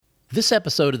This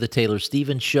episode of The Taylor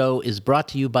Stevens Show is brought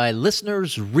to you by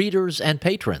listeners, readers, and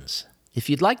patrons. If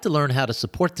you'd like to learn how to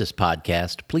support this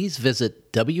podcast, please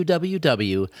visit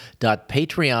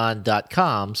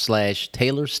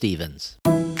www.patreon.com/Taylor Stevens.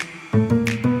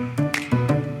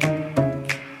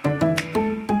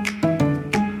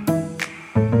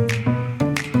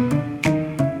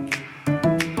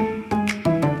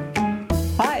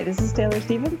 This is Taylor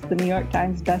Stevens, the New York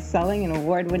Times best-selling and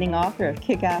award-winning author of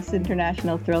kick-ass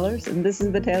international thrillers, and this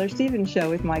is The Taylor Stevens Show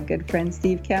with my good friend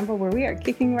Steve Campbell, where we are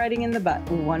kicking writing in the butt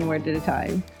one word at a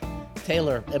time.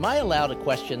 Taylor, am I allowed a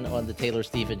question on The Taylor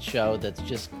Stevens Show that's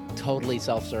just totally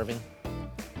self-serving?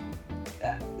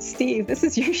 Steve, this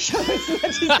is your show as much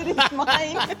as it is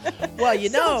mine. Well, you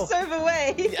know, serve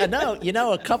away.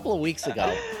 A couple of weeks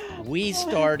ago, we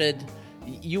started.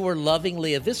 You were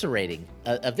lovingly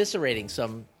eviscerating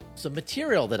some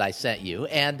material that I sent you,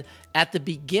 and at the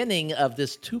beginning of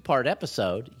this two-part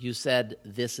episode, you said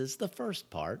this is the first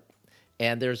part,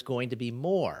 and there's going to be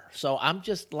more. So I'm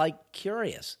just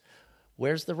curious,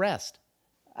 where's the rest?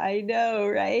 I know,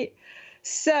 right?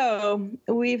 So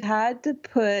we've had to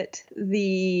put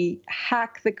the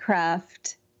Hack the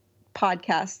Craft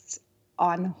podcasts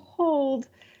on hold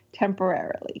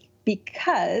temporarily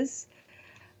because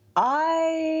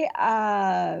I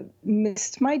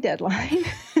missed my deadline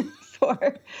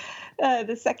for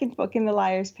the second book in the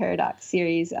Liar's Paradox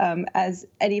series. As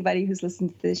anybody who's listened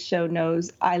to this show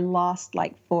knows, I lost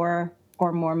 4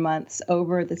 or more months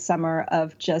over the summer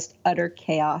of just utter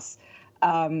chaos.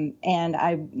 And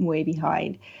I'm way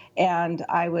behind. And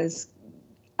I've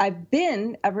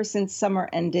been, ever since summer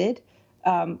ended,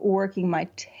 working my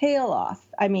tail off.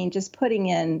 I mean, just putting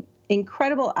in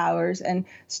incredible hours and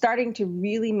starting to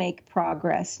really make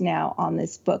progress now on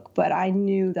this book. But I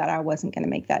knew that I wasn't going to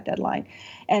make that deadline.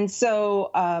 And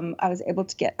so I was able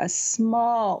to get a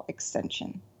small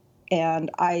extension.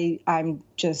 And I don't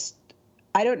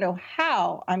know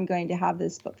how I'm going to have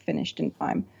this book finished in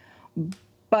time.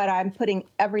 But I'm putting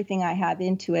everything I have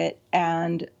into it,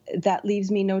 and that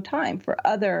leaves me no time for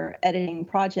other editing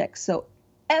projects. So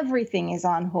everything is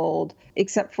on hold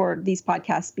except for these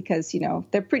podcasts because,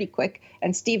 they're pretty quick,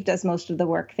 and Steve does most of the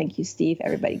work. Thank you, Steve.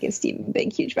 Everybody give Steve a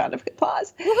big, huge round of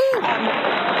applause.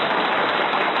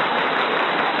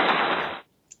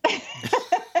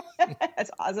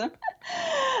 That's awesome.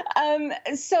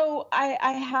 So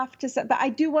I have to, but I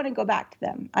do want to go back to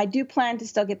them. I do plan to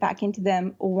still get back into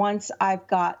them once I've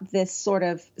got this sort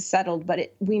of settled,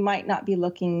 but we might not be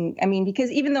looking,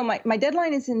 because even though my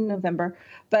deadline is in November,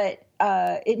 but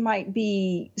it might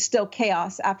be still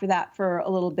chaos after that for a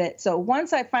little bit. So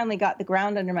once I finally got the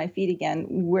ground under my feet again,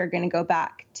 we're going to go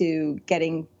back to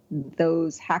getting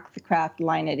those Hack the Craft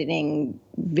line editing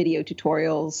video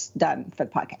tutorials done for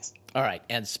the podcast. All right.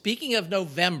 And speaking of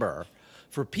November,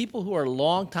 for people who are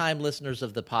longtime listeners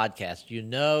of the podcast, you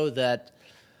know that,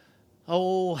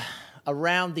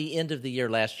 around the end of the year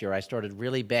last year, I started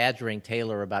really badgering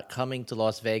Taylor about coming to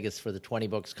Las Vegas for the 20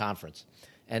 Books Conference.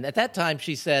 And at that time,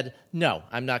 she said, no,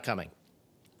 I'm not coming.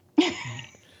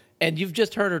 And you've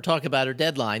just heard her talk about her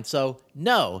deadline, so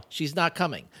no, she's not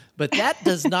coming. But that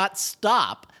does not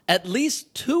stop at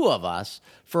least two of us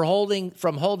from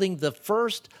holding the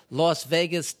first Las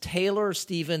Vegas Taylor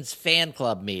Stevens fan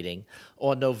club meeting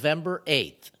on November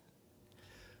 8th.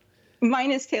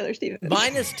 Minus Taylor Stevens.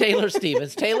 Minus Taylor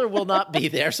Stevens. Taylor will not be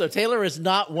there, so Taylor is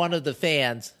not one of the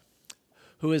fans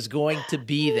who is going to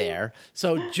be there.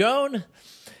 So Joan,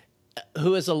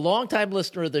 who is a longtime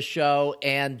listener of the show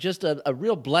and just a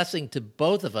real blessing to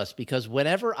both of us, because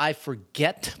whenever I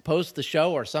forget to post the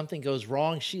show or something goes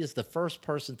wrong, she is the first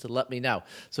person to let me know.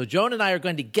 So Joan and I are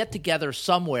going to get together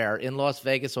somewhere in Las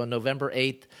Vegas on November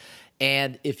 8th.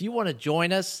 And if you want to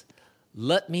join us,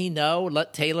 let me know,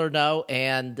 let Taylor know,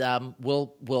 and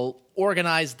we'll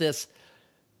organize this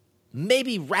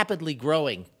maybe rapidly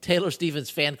growing Taylor Stevens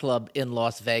fan club in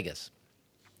Las Vegas.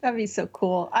 That'd be so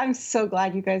cool. I'm so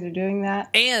glad you guys are doing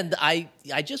that. And I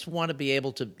just want to be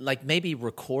able to maybe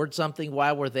record something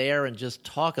while we're there and just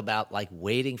talk about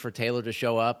waiting for Taylor to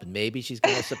show up, and maybe she's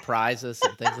going to surprise us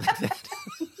and things like that.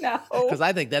 No. Because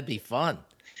I think that'd be fun.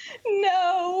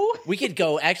 No. We could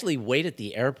go actually wait at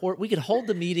the airport. We could hold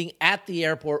the meeting at the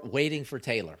airport waiting for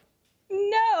Taylor.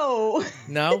 No.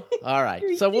 No? All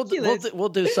right. So we'll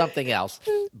do something else.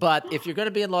 But if you're going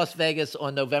to be in Las Vegas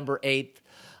on November 8th,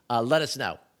 let us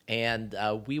know. And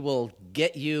we will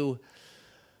get you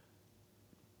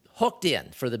hooked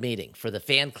in for the meeting, for the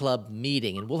fan club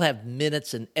meeting. And we'll have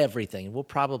minutes and everything. We'll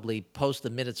probably post the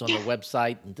minutes on the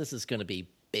website. And this is going to be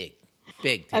big.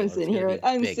 Taylor. I'm sitting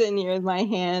here with my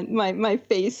hand, my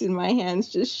face in my hands,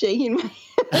 just shaking my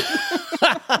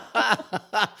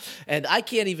head. And I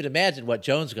can't even imagine what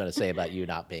Joan's going to say about you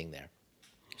not being there.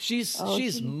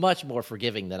 She's much more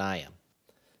forgiving than I am.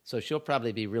 So she'll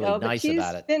probably be really nice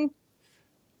about it.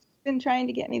 Been trying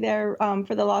to get me there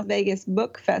for the Las Vegas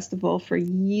Book Festival for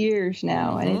years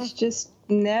now, and it's just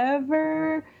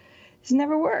never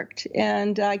worked.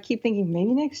 And I keep thinking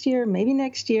maybe next year.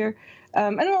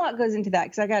 And a lot goes into that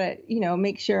because I got to,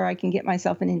 make sure I can get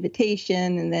myself an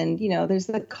invitation, and then, there's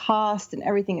the cost and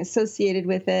everything associated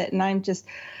with it, and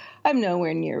I'm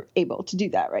nowhere near able to do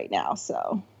that right now.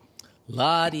 So.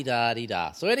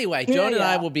 La-di-da-di-da. So anyway, Joan and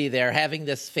I will be there having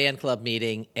this fan club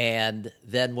meeting, and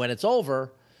then when it's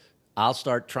over, I'll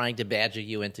start trying to badger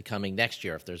you into coming next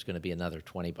year if there's going to be another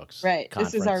 20 books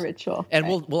conference. This is our ritual. And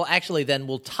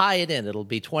we'll tie it in. It'll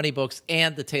be 20 books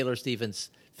and the Taylor Stevens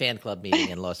fan club meeting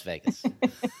in Las Vegas.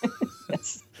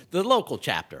 Yes. The local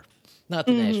chapter, not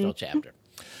the national chapter.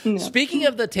 No. Speaking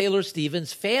of the Taylor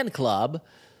Stevens fan club,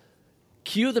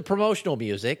 cue the promotional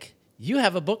music. You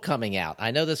have a book coming out.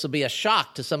 I know this will be a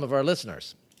shock to some of our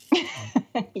listeners.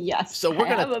 Yes. So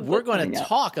we're going to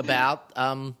talk about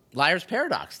Liar's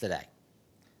Paradox today.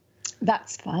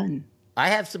 That's fun. I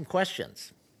have some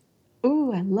questions.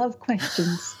 Ooh, I love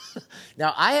questions.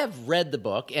 Now, I have read the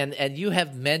book, and you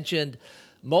have mentioned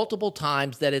multiple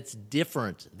times that it's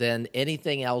different than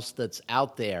anything else that's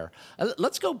out there.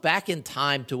 Let's go back in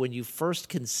time to when you first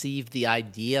conceived the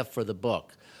idea for the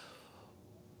book.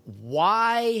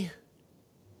 Why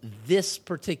this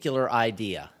particular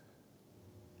idea?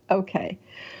 Okay.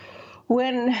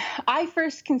 When I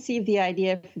first conceived the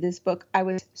idea for this book, I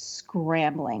was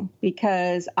scrambling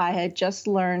because I had just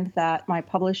learned that my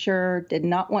publisher did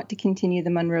not want to continue the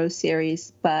Monroe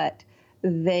series, but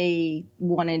they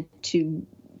wanted to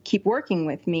keep working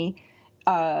with me.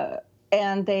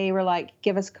 And they were like,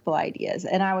 give us a couple ideas.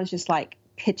 And I was just like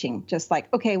pitching, just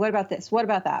like, okay, what about this? What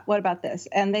about that? What about this?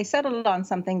 And they settled on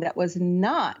something that was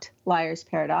not Liar's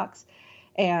Paradox.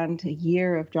 And a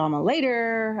year of drama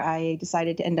later, I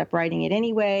decided to end up writing it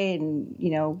anyway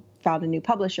and, found a new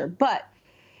publisher. But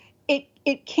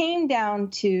it came down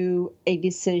to a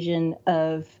decision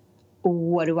of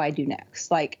what do I do next?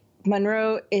 Like,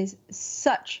 Monroe is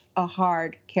such a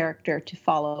hard character to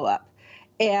follow up.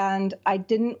 And I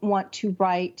didn't want to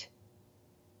write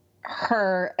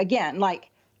her again, like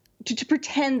to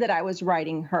pretend that I was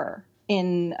writing her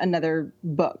in another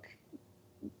book.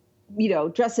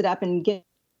 Dress it up and give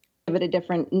it a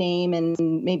different name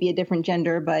and maybe a different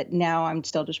gender, but now I'm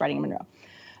still just writing Monroe.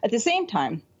 At the same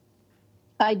time,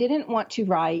 I didn't want to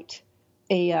write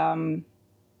a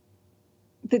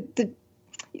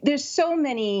there's so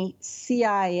many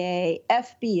CIA,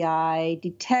 FBI,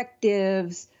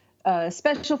 detectives,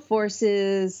 special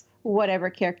forces, whatever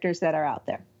characters that are out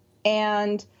there.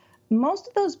 And most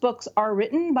of those books are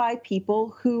written by people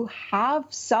who have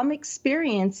some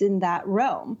experience in that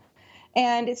realm.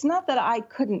 And it's not that I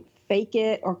couldn't fake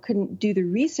it or couldn't do the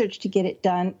research to get it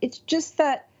done. It's just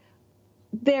that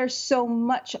there's so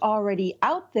much already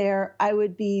out there. I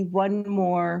would be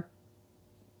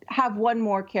have one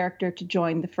more character to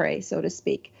join the fray, so to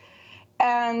speak.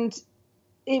 And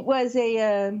it was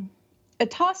a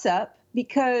toss-up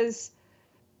because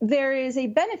there is a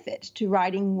benefit to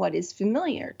writing what is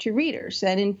familiar to readers.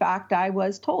 And in fact, I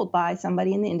was told by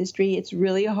somebody in the industry, it's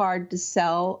really hard to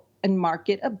sell and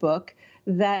market a book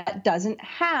that doesn't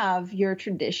have your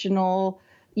traditional,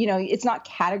 it's not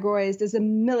categorized as a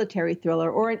military thriller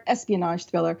or an espionage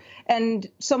thriller. And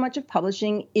so much of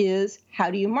publishing is, how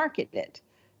do you market it?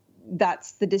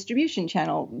 That's the distribution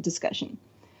channel discussion.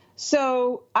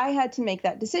 So I had to make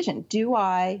that decision. Do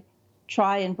I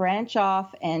try and branch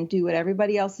off and do what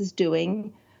everybody else is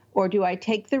doing, or do I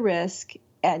take the risk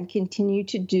and continue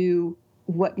to do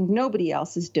what nobody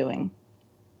else is doing?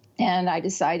 And I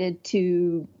decided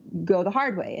to go the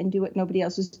hard way and do what nobody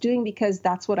else was doing because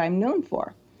that's what I'm known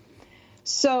for.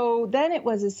 So then it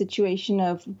was a situation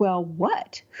of, well,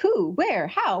 what, who, where,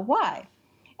 how, why?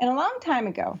 And a long time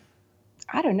ago,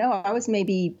 I don't know, I was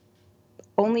maybe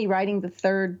only writing the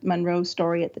third Monroe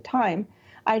story at the time.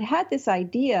 I'd had this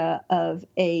idea of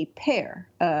a pair,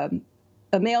 a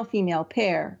male-female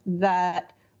pair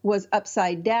that was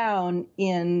upside down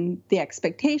in the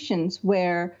expectations,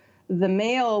 where the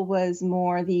male was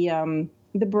more the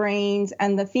brains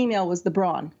and the female was the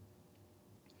brawn.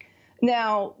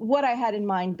 Now, what I had in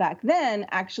mind back then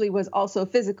actually was also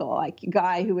physical, like a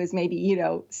guy who was maybe,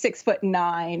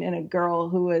 6'9" and a girl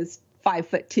who was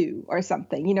 5'2" or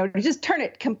something, to just turn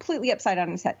it completely upside down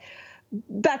on his head.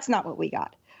 That's not what we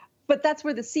got. But that's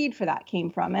where the seed for that came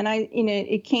from. And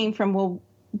it came from, well,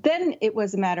 then it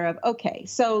was a matter of, okay,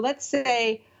 so let's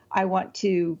say I want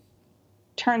to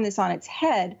turn this on its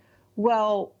head.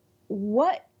 Well,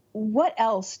 what what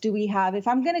else do we have? If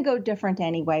I'm going to go different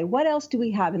anyway, what else do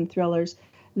we have in thrillers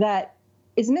that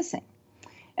is missing?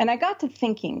 And I got to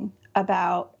thinking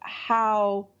about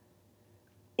how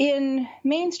in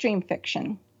mainstream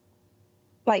fiction,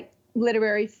 like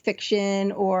literary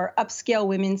fiction or upscale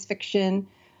women's fiction,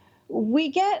 we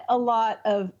get a lot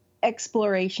of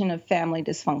exploration of family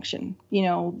dysfunction. You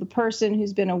know, the person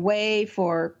who's been away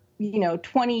for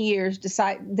 20 years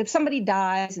decide if somebody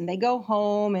dies and they go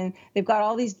home and they've got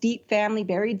all these deep family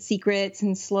buried secrets,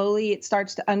 and slowly it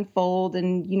starts to unfold,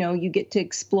 and you get to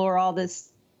explore all this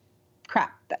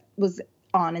crap that was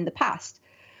on in the past.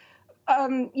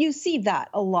 You see that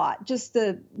a lot, just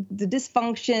the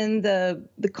dysfunction,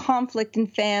 the conflict in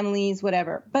families,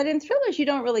 whatever. But in thrillers, you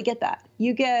don't really get that.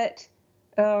 You get,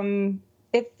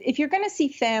 if you're going to see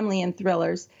family in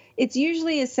thrillers, it's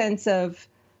usually a sense of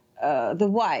the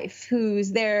wife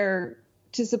who's there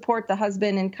to support the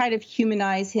husband and kind of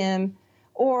humanize him,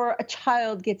 or a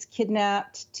child gets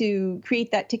kidnapped to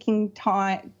create that ticking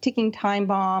time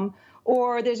bomb,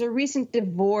 or there's a recent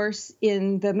divorce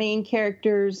in the main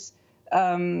character's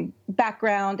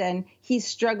background, and he's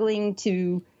struggling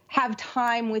to have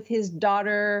time with his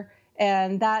daughter,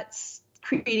 and that's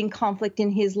creating conflict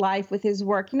in his life with his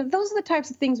work. Those are the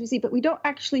types of things we see, but we don't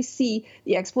actually see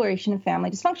the exploration of family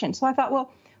dysfunction. So I thought,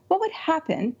 well, what would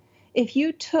happen if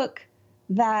you took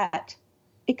that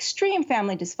extreme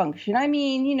family dysfunction? I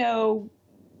mean,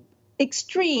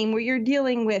 extreme, where you're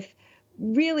dealing with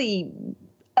really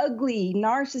ugly,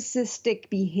 narcissistic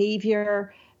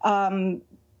behavior,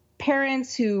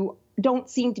 parents who don't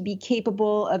seem to be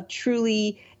capable of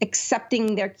truly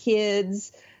accepting their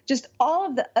kids, just all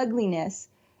of the ugliness,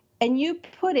 and you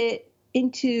put it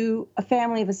into a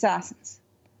family of assassins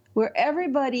where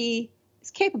everybody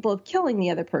is capable of killing the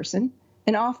other person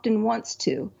and often wants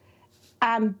to.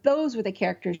 Those were the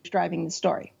characters driving the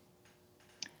story.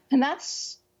 And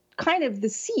that's kind of the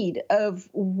seed of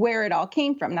where it all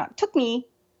came from. Now, it took me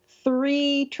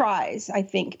 3 tries, I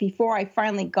think, before I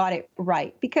finally got it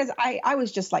right, because I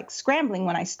was just like scrambling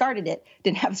when I started it.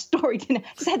 Didn't have a story,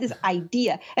 just had this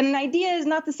idea. And an idea is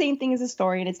not the same thing as a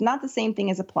story, and it's not the same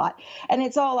thing as a plot. And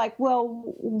it's all like, well,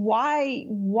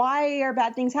 why are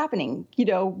bad things happening?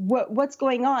 What's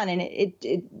going on? And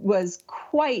it was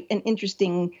quite an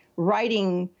interesting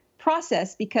writing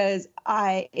process, because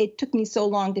it took me so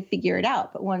long to figure it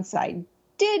out. But once I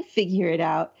did figure it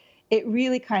out, it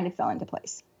really kind of fell into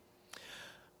place.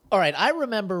 All right, I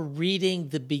remember reading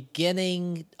the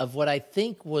beginning of what I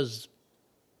think was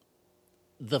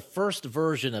the first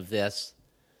version of this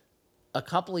a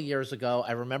couple of years ago.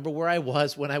 I remember where I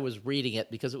was when I was reading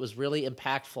it, because it was really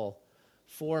impactful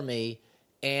for me.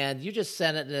 And you just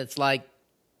sent it, and it's like,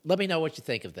 let me know what you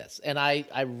think of this. And I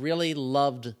really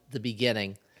loved the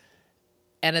beginning.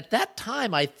 And at that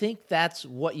time, I think that's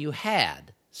what you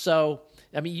had. So,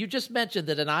 I mean, you just mentioned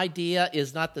that an idea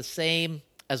is not the same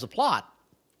as a plot.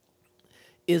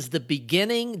 Is the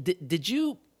beginning, did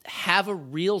you have a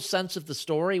real sense of the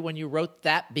story when you wrote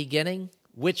that beginning,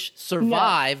 which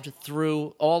survived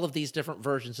through all of these different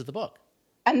versions of the book?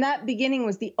 And that beginning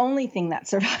was the only thing that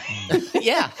survived.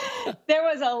 Yeah. There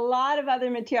was a lot of other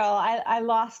material. I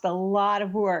lost a lot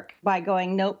of work by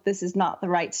going, nope, this is not the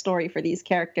right story for these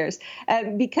characters.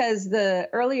 Because the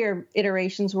earlier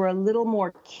iterations were a little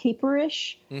more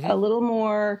caperish, a little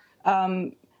more...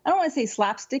 I don't want to say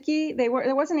slapsticky.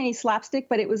 There wasn't any slapstick,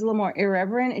 but it was a little more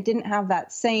irreverent. It didn't have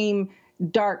that same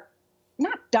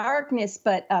not darkness,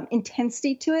 but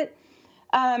intensity to it.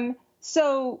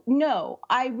 So no,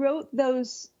 I wrote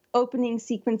those opening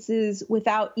sequences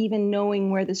without even knowing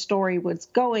where the story was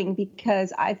going,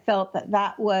 because I felt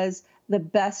that was the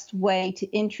best way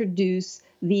to introduce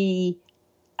the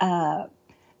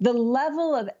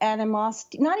level of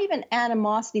animosity, not even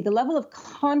animosity, the level of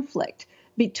conflict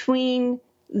between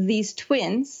these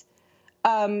twins,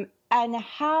 and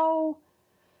how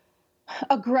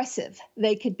aggressive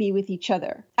they could be with each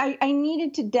other. I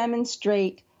needed to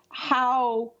demonstrate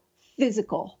how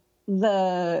physical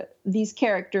these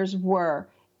characters were.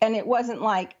 And it wasn't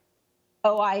like,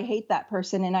 oh, I hate that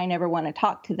person and I never want to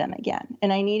talk to them again.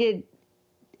 And I needed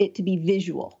it to be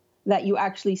visual, that you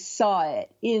actually saw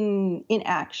it in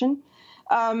action.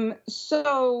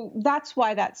 So that's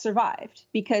why that survived,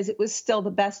 because it was still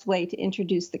the best way to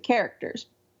introduce the characters.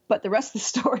 But the rest of the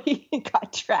story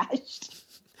got trashed.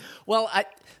 Well,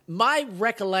 my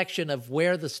recollection of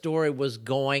where the story was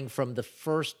going from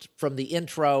the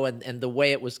intro and the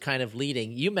way it was kind of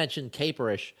leading, you mentioned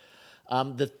caperish.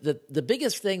 The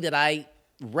biggest thing that I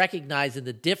recognize in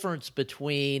the difference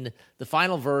between the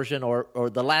final version or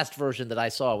the last version that I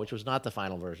saw, which was not the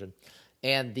final version,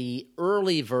 and the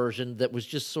early version that was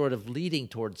just sort of leading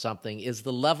towards something is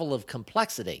the level of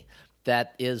complexity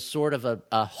that is sort of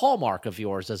a hallmark of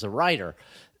yours as a writer.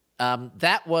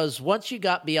 That was, once you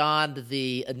got beyond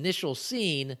the initial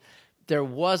scene, there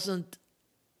wasn't,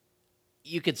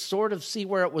 you could sort of see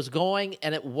where it was going,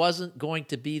 and it wasn't going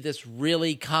to be this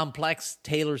really complex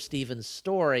Taylor Stevens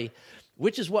story,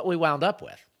 which is what we wound up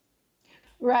with.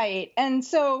 Right. And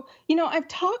so, I've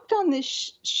talked on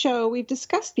this show, we've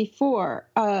discussed before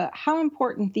how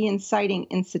important the inciting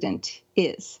incident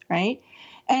is, right?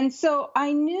 And so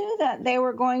I knew that they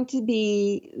were going to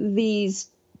be these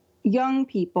young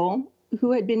people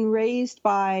who had been raised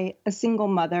by a single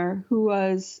mother who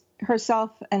was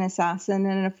herself an assassin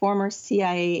and a former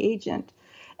CIA agent.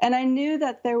 And I knew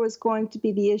that there was going to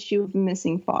be the issue of a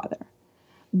missing father.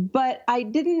 But I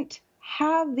didn't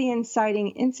have the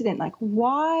inciting incident. Like,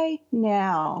 why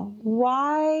now?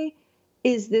 Why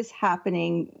is this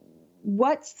happening?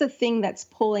 What's the thing that's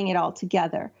pulling it all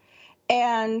together?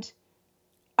 And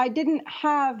I didn't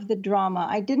have the drama.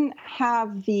 I didn't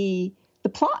have the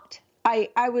plot.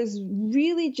 I was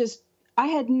really just, I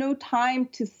had no time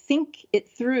to think it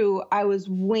through. I was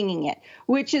winging it,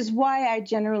 which is why I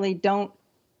generally don't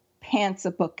pants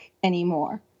a book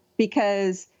anymore,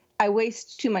 because I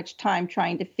waste too much time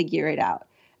trying to figure it out.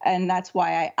 And that's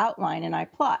why I outline and I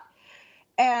plot.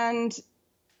 And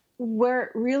where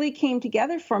it really came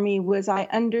together for me was I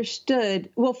understood,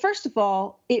 well, first of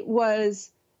all,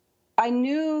 I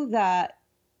knew that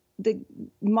the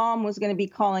mom was going to be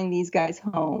calling these guys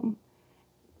home.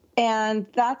 And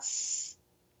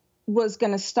was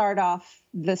going to start off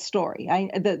the story,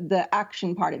 the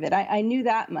action part of it. I knew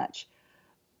that much.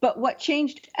 But what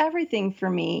changed everything for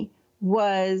me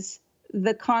was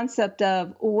the concept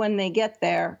of when they get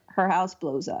there, her house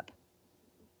blows up.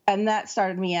 And that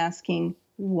started me asking,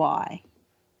 why?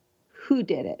 Who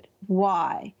did it?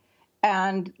 Why?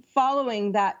 And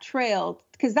following that trail,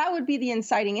 because that would be the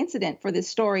inciting incident for this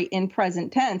story in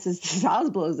present tense, is this house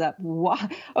blows up. Why?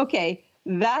 Okay,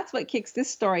 that's what kicks this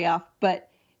story off. But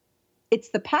it's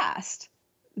the past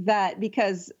that,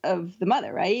 because of the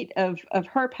mother, right, of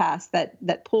her past,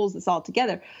 that pulls this all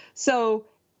together. So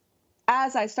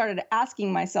as I started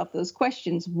asking myself those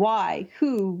questions, why,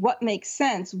 who, what makes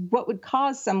sense, what would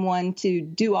cause someone to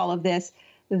do all of this,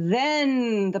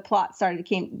 then the plot started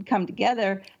to come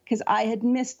together, because I had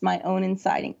missed my own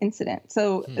inciting incident.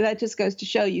 So that just goes to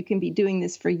show you can be doing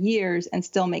this for years and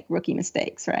still make rookie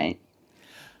mistakes, right?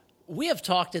 We have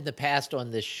talked in the past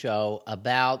on this show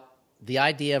about the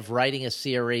idea of writing a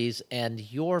series and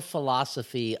your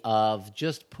philosophy of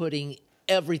just putting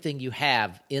everything you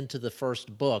have into the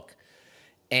first book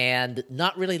and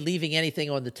not really leaving anything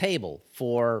on the table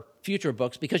for future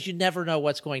books, because you never know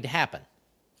what's going to happen.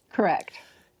 Correct.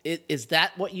 Is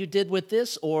that what you did with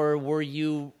this, or were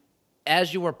you,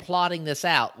 as you were plotting this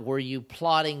out, were you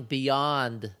plotting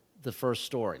beyond the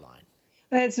first storyline?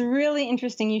 It's really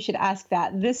interesting you should ask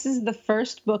that. This is the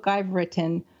first book I've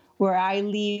written where I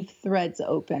leave threads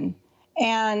open.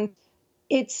 And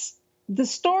the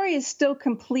story is still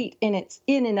complete in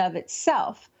and of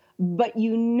itself, but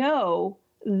you know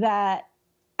that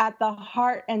at the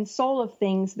heart and soul of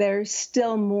things, there's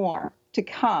still more to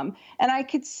come. And I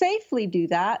could safely do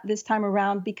that this time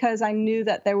around because I knew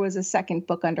that there was a second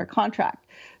book under contract.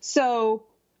 So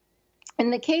in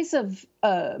the case of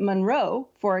Monroe,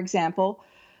 for example,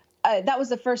 that was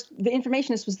the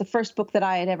Informationist was the first book that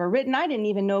I had ever written. I didn't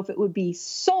even know if it would be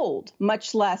sold,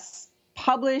 much less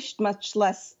published, much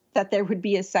less that there would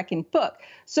be a second book.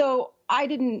 So I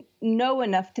didn't know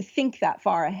enough to think that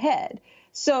far ahead.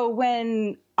 So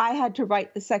when I had to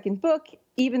write the second book,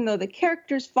 even though the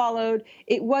characters followed,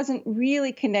 it wasn't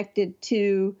really connected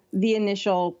to the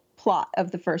initial plot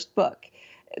of the first book.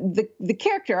 The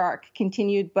character arc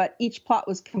continued, but each plot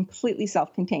was completely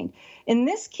self-contained. In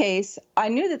this case, I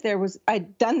knew that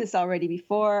I'd done this already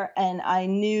before, and I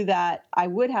knew that I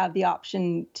would have the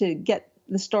option to get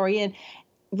the story in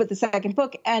with the second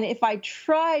book. And if I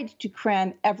tried to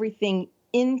cram everything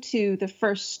into the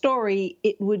first story,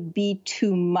 it would be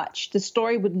too much. The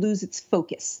story would lose its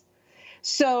focus.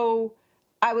 So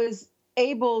I was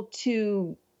able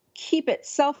to keep it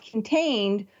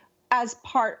self-contained as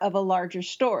part of a larger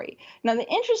story. Now, the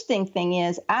interesting thing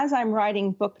is, as I'm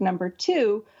writing book number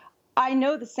 2, I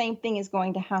know the same thing is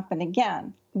going to happen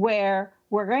again, where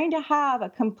we're going to have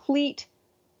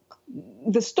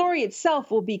the story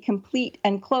itself will be complete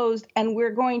and closed, and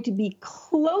we're going to be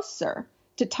closer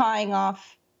to tying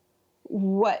off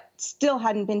what still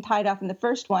hadn't been tied off in the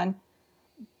first one,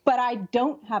 but I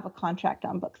don't have a contract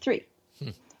on book 3.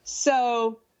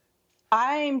 So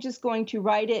I'm just going to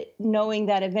write it knowing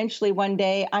that eventually one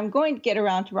day I'm going to get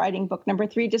around to writing book number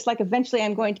 3, just like eventually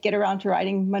I'm going to get around to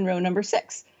writing Monroe number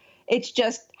 6. It's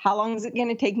just how long is it going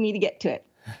to take me to get to it?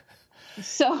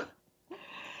 So,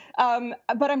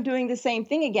 but I'm doing the same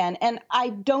thing again. And I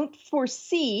don't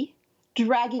foresee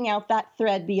dragging out that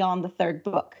thread beyond the 3rd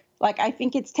book. Like, I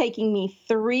think it's taking me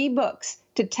 3 books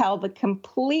to tell the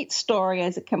complete story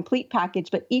as a complete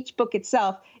package, but each book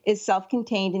itself is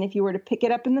self-contained. And if you were to pick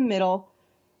it up in the middle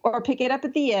or pick it up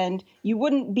at the end, you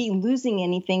wouldn't be losing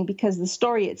anything because the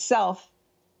story itself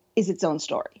is its own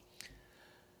story.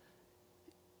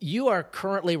 You are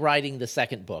currently writing the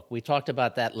 2nd book. We talked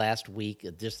about that last week,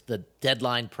 just the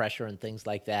deadline pressure and things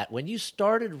like that. When you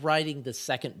started writing the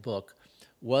 2nd book,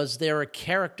 was there a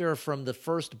character from the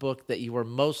 1st book that you were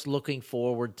most looking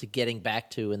forward to getting back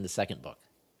to in the 2nd book?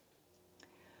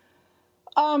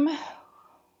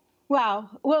 Wow.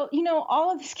 Well,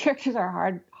 all of these characters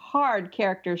are hard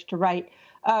characters to write,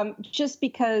 just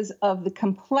because of the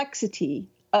complexity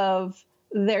of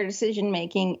their decision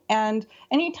making. And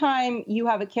anytime you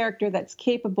have a character that's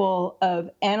capable of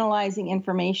analyzing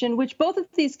information, which both of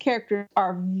these characters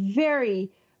are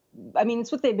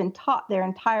it's what they've been taught their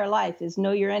entire life, is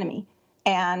know your enemy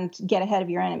and get ahead of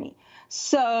your enemy.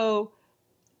 So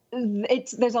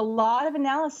there's a lot of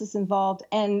analysis involved,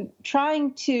 and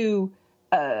trying to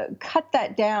cut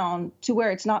that down to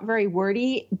where it's not very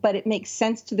wordy, but it makes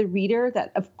sense to the reader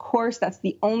that, of course, that's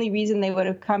the only reason they would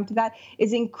have come to that,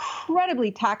 is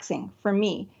incredibly taxing for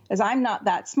me, as I'm not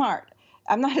that smart.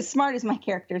 I'm not as smart as my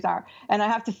characters are, and I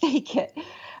have to fake it.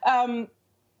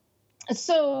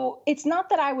 So it's not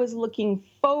that I was looking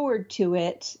forward to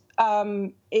it.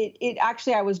 It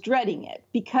actually, I was dreading it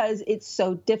because it's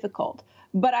so difficult.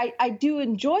 But I do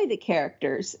enjoy the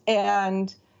characters,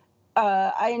 and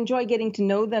I enjoy getting to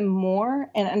know them more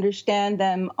and understand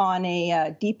them on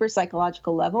a deeper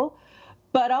psychological level.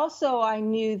 But also I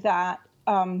knew that,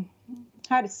 how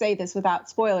to say this without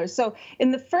spoilers. So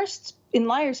in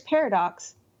Liar's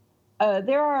Paradox,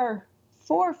 there are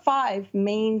 4 or 5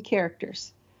 main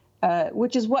characters,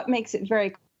 which is what makes it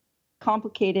very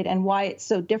complicated, and why it's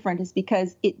so different is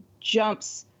because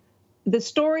the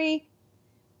story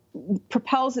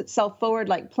propels itself forward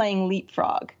like playing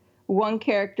leapfrog. One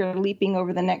character leaping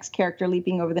over the next character,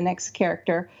 leaping over the next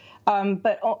character,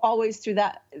 but always through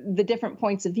the different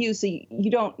points of view. So you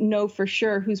don't know for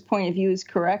sure whose point of view is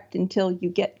correct until you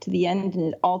get to the end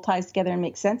and it all ties together and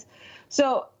makes sense.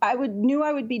 So knew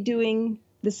I would be doing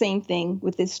the same thing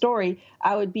with this story.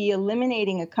 I would be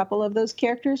eliminating a couple of those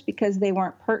characters because they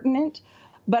weren't pertinent,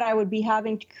 but I would be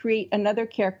having to create another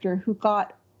character who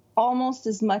got almost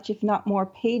as much, if not more,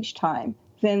 page time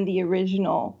than the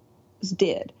originals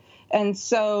did. And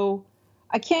so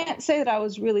I can't say that I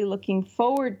was really looking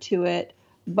forward to it,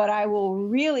 but I will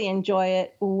really enjoy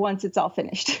it once it's all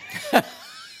finished.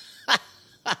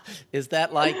 Is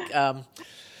that like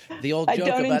the old joke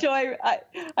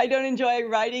I don't enjoy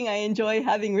writing. I enjoy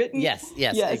having written. Yes,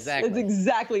 exactly. That's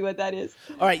exactly what that is.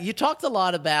 All right. You talked a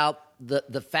lot about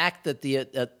the fact that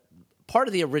the part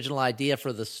of the original idea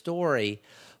for the story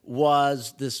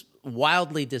was this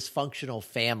wildly dysfunctional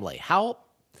family. How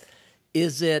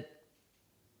is it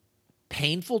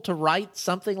painful to write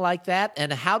something like that?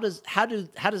 And how does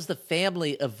the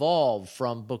family evolve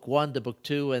from book 1 to book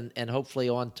 2 and hopefully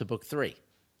on to book 3?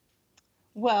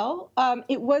 Well,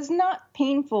 it was not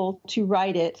painful to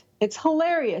write it. It's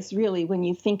hilarious, really, when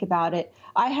you think about it.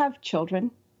 I have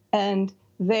children, and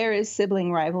there is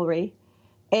sibling rivalry.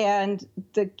 And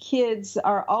the kids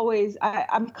are always,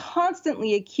 I'm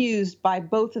constantly accused by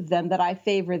both of them that I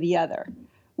favor the other,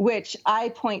 which I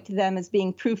point to them as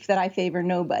being proof that I favor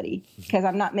nobody because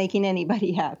I'm not making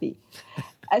anybody happy.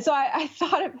 And so I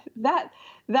thought of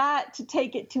that to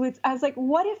take it to its, I was like,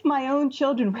 what if my own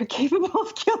children were capable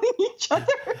of killing each other?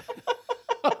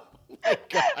 Oh my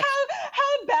gosh.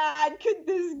 How bad could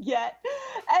this get?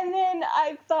 And then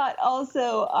I thought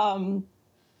also,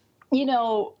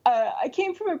 I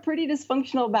came from a pretty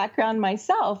dysfunctional background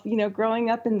myself, growing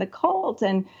up in the cult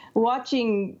and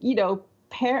watching,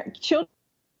 children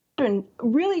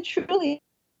really, truly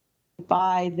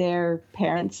by their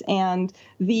parents, and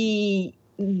the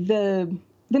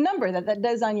number that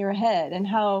does on your head, and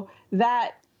how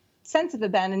that sense of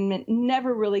abandonment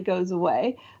never really goes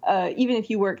away, even if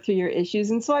you work through your issues.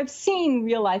 And so I've seen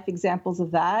real life examples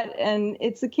of that. And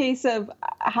it's a case of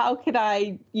how could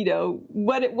I,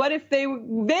 what if they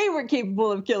were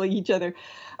capable of killing each other?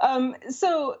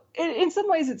 So in some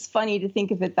ways it's funny to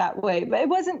think of it that way, but it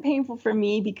wasn't painful for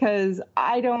me because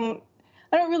I don't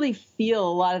really feel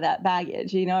a lot of that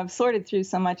baggage. I've sorted through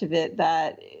so much of it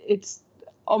that it's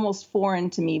almost foreign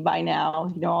to me by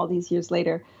now, all these years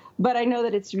later. But I know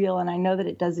that it's real, and I know that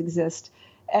it does exist.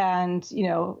 And,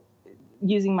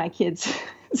 using my kids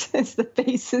as the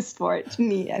basis for it, to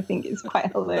me, I think is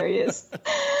quite hilarious.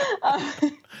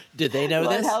 Did they know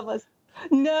this? Help us.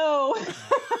 No.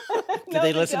 Do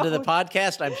they listen to the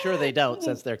podcast? I'm sure they don't,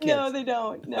 since they're kids. No, they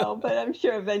don't. No, but I'm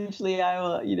sure eventually I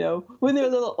will, when they're a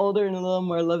little older and a little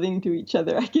more loving to each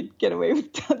other, I could get away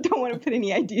with, don't want to put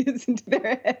any ideas into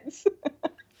their heads.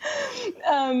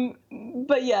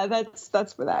 But yeah,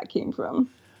 that's where that came from.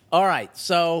 All right.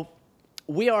 So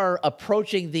we are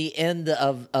approaching the end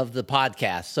of the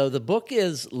podcast. So the book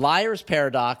is Liar's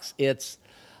Paradox. It's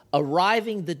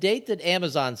arriving. The date that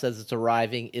Amazon says it's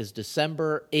arriving is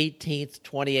December 18th,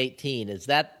 2018. Is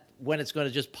that when it's going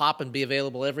to just pop and be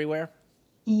available everywhere?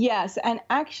 Yes. And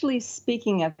actually,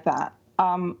 speaking of that,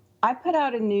 I put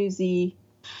out a newsie,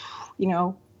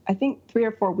 I think 3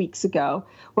 or 4 weeks ago,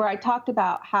 where I talked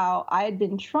about how I had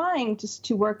been trying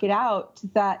to work it out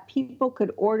that people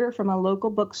could order from a local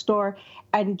bookstore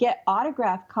and get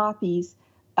autographed copies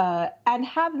and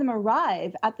have them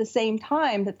arrive at the same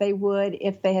time that they would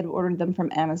if they had ordered them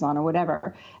from Amazon or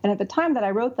whatever. And at the time that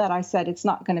I wrote that, I said, it's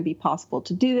not going to be possible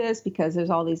to do this because there's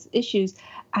all these issues.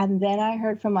 And then I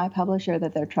heard from my publisher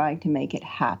that they're trying to make it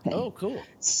happen. Oh, cool.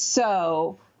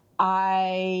 So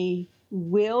I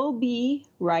will be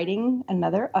writing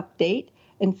another update.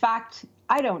 In fact,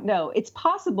 I don't know. It's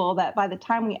possible that by the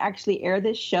time we actually air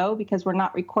this show, because we're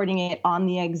not recording it on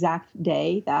the exact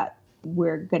day that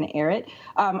we're going to air it,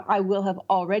 I will have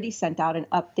already sent out an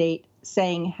update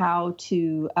saying how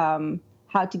to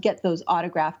get those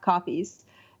autographed copies.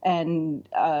 And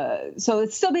so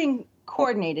it's still being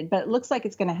coordinated, but it looks like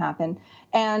it's going to happen.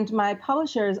 And my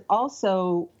publisher has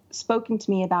also spoken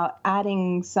to me about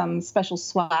adding some special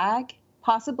swag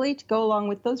possibly to go along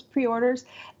with those pre-orders.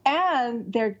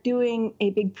 And they're doing a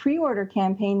big pre-order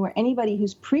campaign where anybody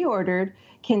who's pre-ordered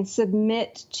can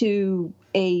submit to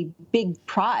a big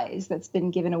prize that's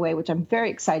been given away, which I'm very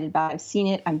excited about. I've seen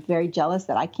it. I'm very jealous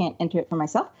that I can't enter it for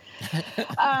myself.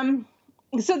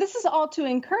 So this is all to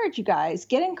encourage you guys.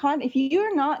 Get in contact. If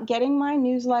you're not getting my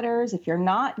newsletters, if you're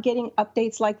not getting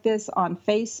updates like this on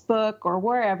Facebook or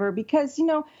wherever, because,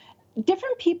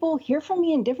 different people hear from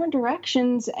me in different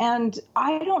directions, and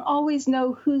I don't always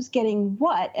know who's getting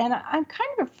what. And I'm kind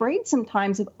of afraid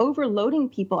sometimes of overloading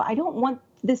people. I don't want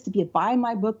this to be a buy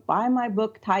my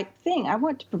book type thing. I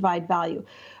want to provide value.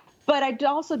 But I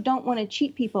also don't want to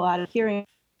cheat people out of hearing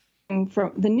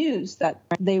from the news that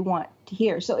they want to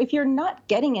hear. So if you're not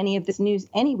getting any of this news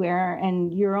anywhere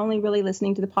and you're only really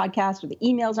listening to the podcast, or the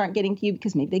emails aren't getting to you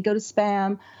because maybe they go to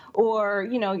spam, or,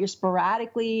 you're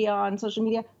sporadically on social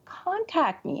media,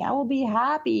 contact me. I will be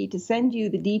happy to send you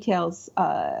the details,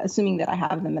 assuming that I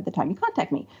have them at the time you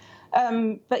contact me.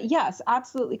 But yes,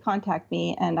 absolutely contact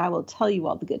me, and I will tell you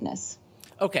all the goodness.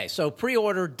 Okay, so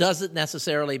pre-order doesn't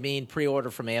necessarily mean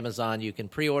pre-order from Amazon. You can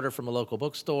pre-order from a local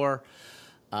bookstore.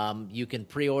 You can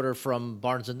pre-order from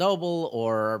Barnes & Noble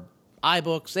or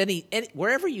iBooks. Any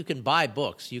wherever you can buy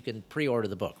books, you can pre-order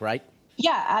the book, right?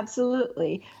 Yeah,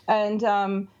 absolutely.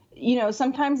 And,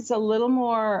 sometimes it's a little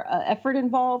more effort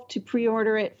involved to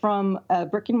pre-order it from a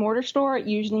brick and mortar store. It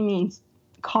usually means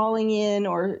calling in,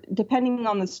 or depending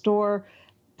on the store,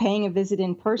 paying a visit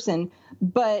in person.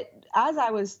 But as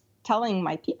I was telling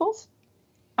my peoples,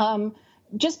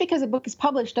 just because a book is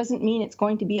published doesn't mean it's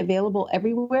going to be available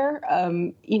everywhere.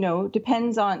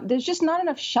 Depends on, there's just not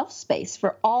enough shelf space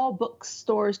for all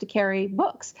bookstores to carry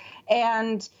books.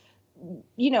 And,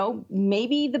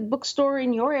 maybe the bookstore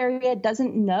in your area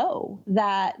doesn't know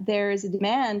that there is a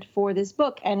demand for this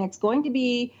book, and it's going to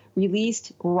be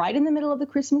released right in the middle of the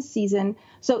Christmas season.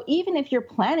 So even if you're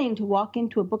planning to walk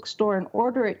into a bookstore and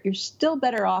order it, you're still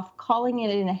better off calling it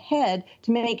in ahead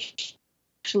to make sure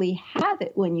you actually have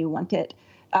it when you want it.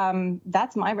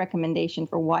 That's my recommendation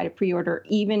for why to pre-order,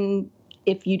 even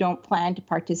if you don't plan to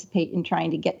participate in trying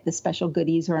to get the special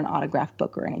goodies or an autographed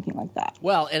book or anything like that.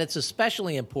 Well, and it's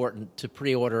especially important to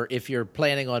pre-order if you're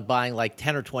planning on buying like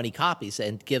 10 or 20 copies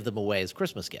and give them away as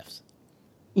Christmas gifts.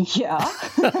 Yeah.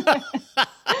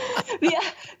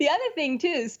 The other thing,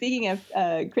 too, speaking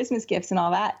of Christmas gifts and all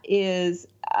that, is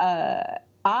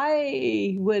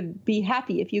I would be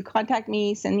happy if you contact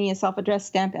me, send me a self-addressed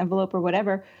stamp envelope or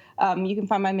whatever. You can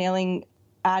find my mailing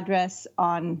address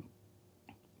on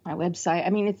my website.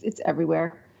 I mean, it's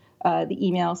everywhere, the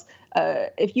emails.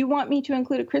 If you want me to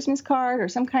include a Christmas card or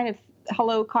some kind of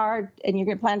hello card, and you're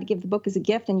going to plan to give the book as a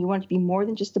gift and you want it to be more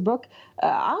than just a book,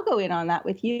 I'll go in on that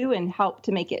with you and help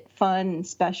to make it fun and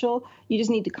special. You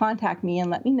just need to contact me and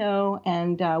let me know,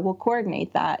 and we'll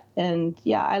coordinate that. And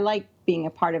yeah, I like being a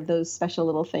part of those special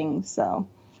little things. So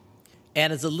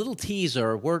And as a little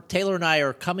teaser, Taylor and I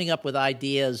are coming up with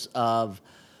ideas of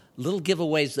little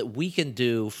giveaways that we can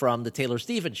do from the Taylor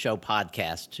Stevens Show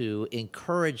podcast to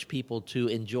encourage people to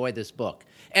enjoy this book.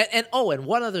 And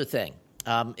one other thing,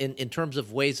 in terms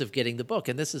of ways of getting the book,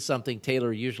 and this is something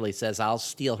Taylor usually says, I'll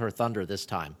steal her thunder this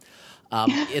time.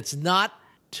 It's not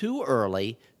too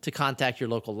early to contact your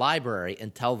local library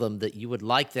and tell them that you would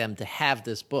like them to have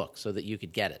this book so that you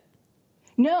could get it.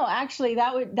 No, actually,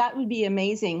 that would be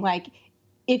amazing. Like,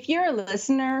 if you're a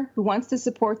listener who wants to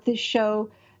support this show,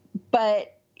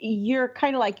 but you're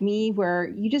kind of like me where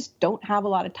you just don't have a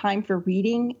lot of time for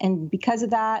reading, and because of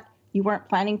that, you weren't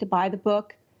planning to buy the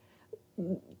book,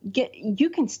 you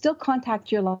can still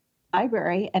contact your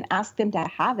library and ask them to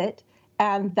have it.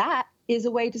 And that is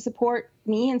a way to support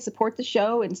me and support the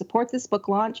show and support this book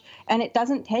launch. And it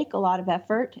doesn't take a lot of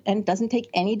effort and it doesn't take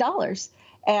any dollars.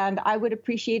 And I would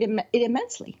appreciate it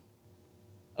immensely.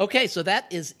 Okay, so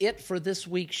that is it for this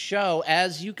week's show.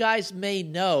 As you guys may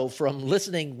know from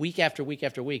listening week after week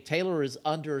after week, Taylor is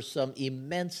under some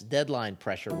immense deadline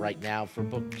pressure right now for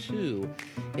book 2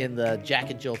 in the Jack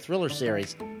and Jill thriller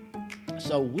series.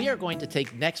 So we are going to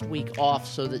take next week off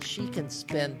so that she can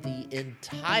spend the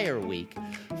entire week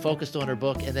focused on her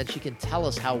book, and then she can tell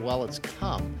us how well it's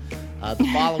come the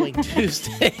following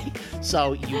Tuesday.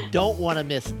 So you don't want to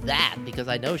miss that, because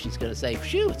I know she's going to say,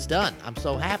 phew, it's done. I'm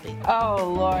so happy.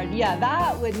 Oh, Lord. Yeah,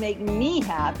 that would make me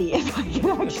happy if I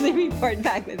could actually report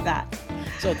back with that.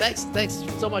 So thanks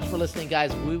so much for listening,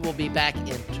 guys. We will be back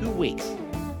in 2 weeks.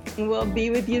 We'll be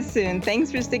with you soon.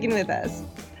 Thanks for sticking with us.